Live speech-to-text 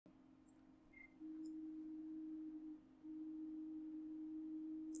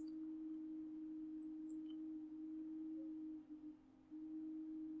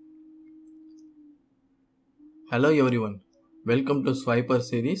Hello everyone, welcome to Swiper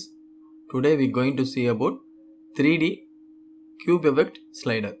series. Today we are going to see about 3D cube effect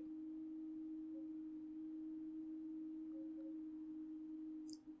slider.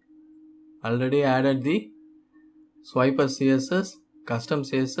 Already added the Swiper CSS, custom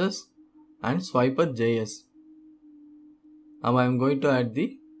CSS and SwiperJS. Now I am going to add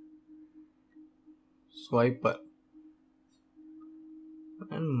the Swiper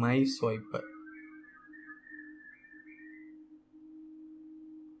and my Swiper.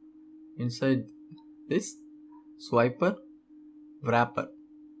 Inside this Swiper wrapper.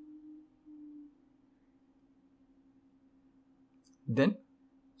 Then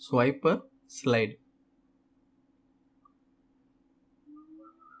Swiper slide.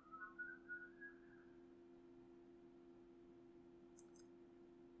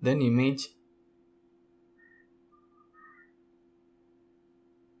 Then image.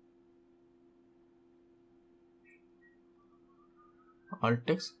 Alt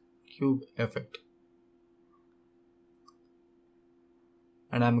text cube effect.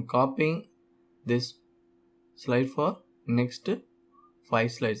 And I am copying this slide for next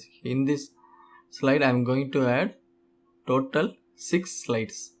 5 slides. In this slide I am going to add total 6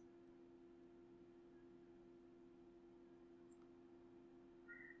 slides.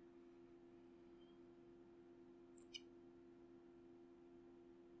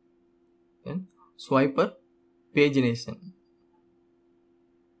 Then Swiper pagination.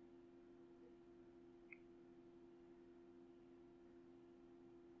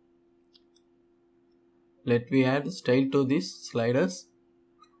 Let me add style to these sliders.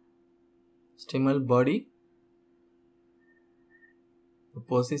 Stimul body,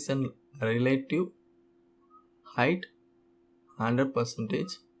 position relative, height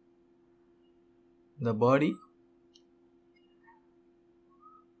 100%, the body,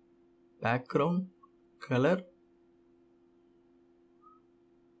 background color,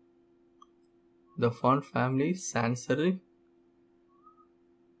 the font family sans serif,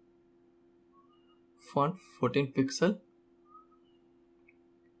 font 14 pixel,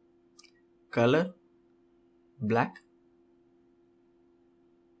 color black,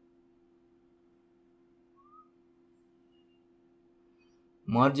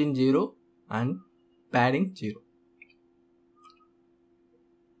 margin 0 and padding 0.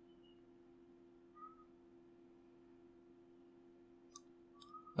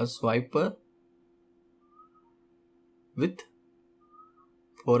 A Swiper with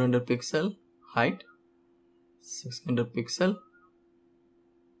 400 pixel, height 600 pixel,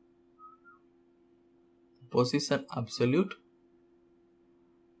 position absolute,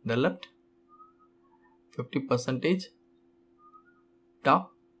 the left 50%,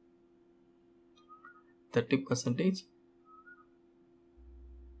 top 30%,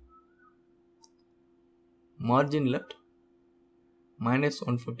 margin left minus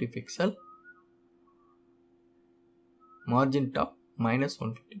 150 pixel, margin top minus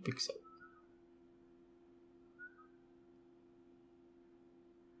 150 pixel.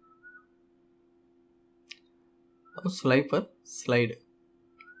 Now Swiper slide.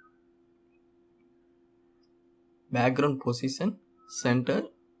 Background position center,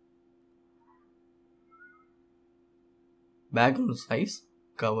 background size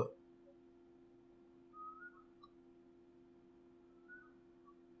cover.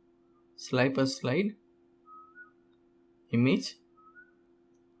 Swiper slide, image,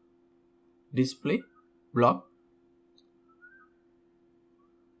 display block,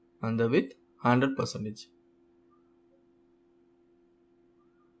 and the width 100%.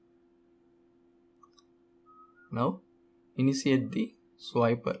 Now initiate the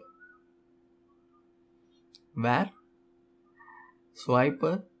Swiper, where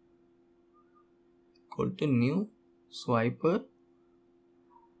Swiper equal to new Swiper,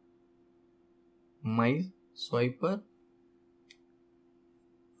 my Swiper,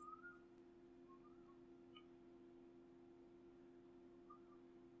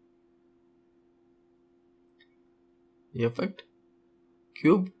 effect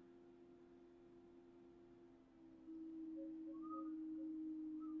cube,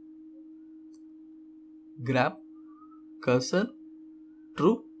 grab cursor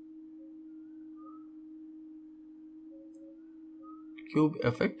true, cube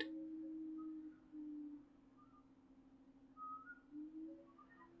effect,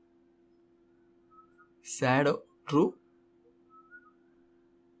 shadow true,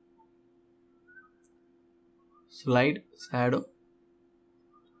 slide shadow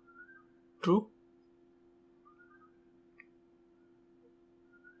true,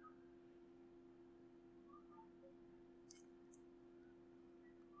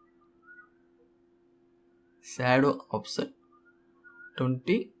 shadow offset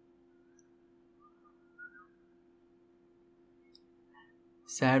 20,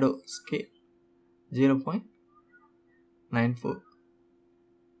 shadow scale 0.94.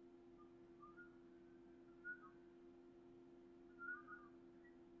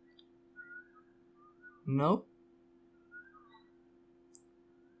 Now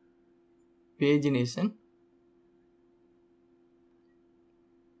pagination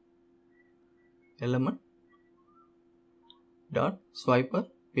element dot swiper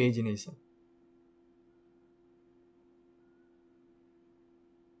pagination.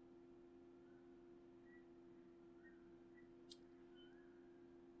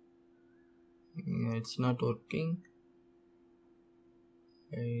 It's not working.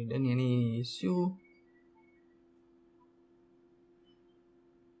 Then any issue?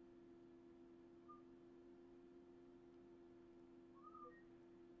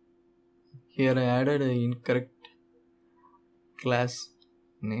 Here I added an incorrect class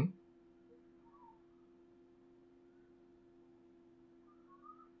name.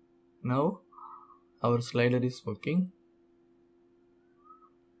 Now our slider is working.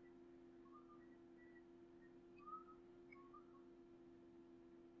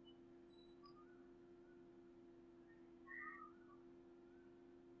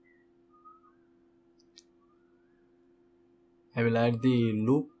 I will add the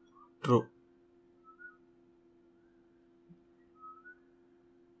loop true.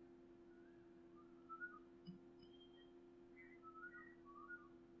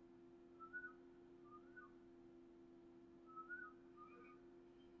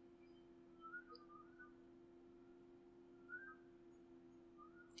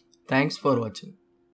 Thanks for watching.